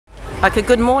Okay,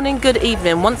 good morning, good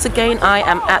evening. Once again, I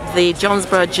am at the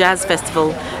Jonesboro Jazz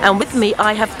Festival, and with me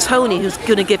I have Tony, who's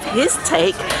going to give his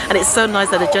take, and it's so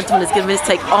nice that a gentleman is giving his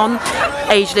take on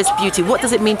ageless beauty. What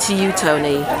does it mean to you,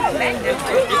 Tony?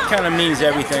 It kind of means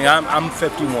everything. I'm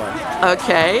 51.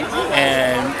 Okay.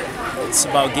 And it's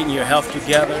about getting your health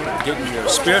together, getting your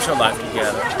spiritual life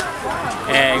together,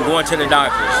 and going to the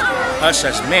doctors. Us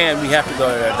as men, we have to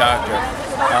go to the doctor.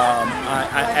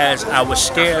 As I was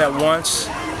scared at once,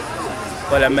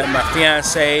 but I met my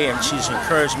fiancé, and she's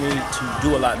encouraged me to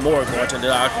do a lot more, going to the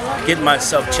doctor, getting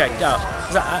myself checked out.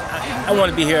 I want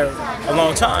to be here a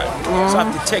long time, so I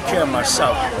have to take care of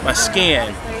myself, my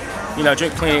skin, you know,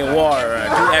 drink clean water,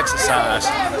 do exercise,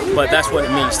 but that's what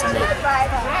it means to me.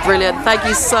 Brilliant. Thank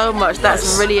you so much.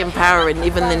 That's really empowering,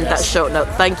 even in that short note.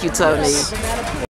 Thank you, Tony.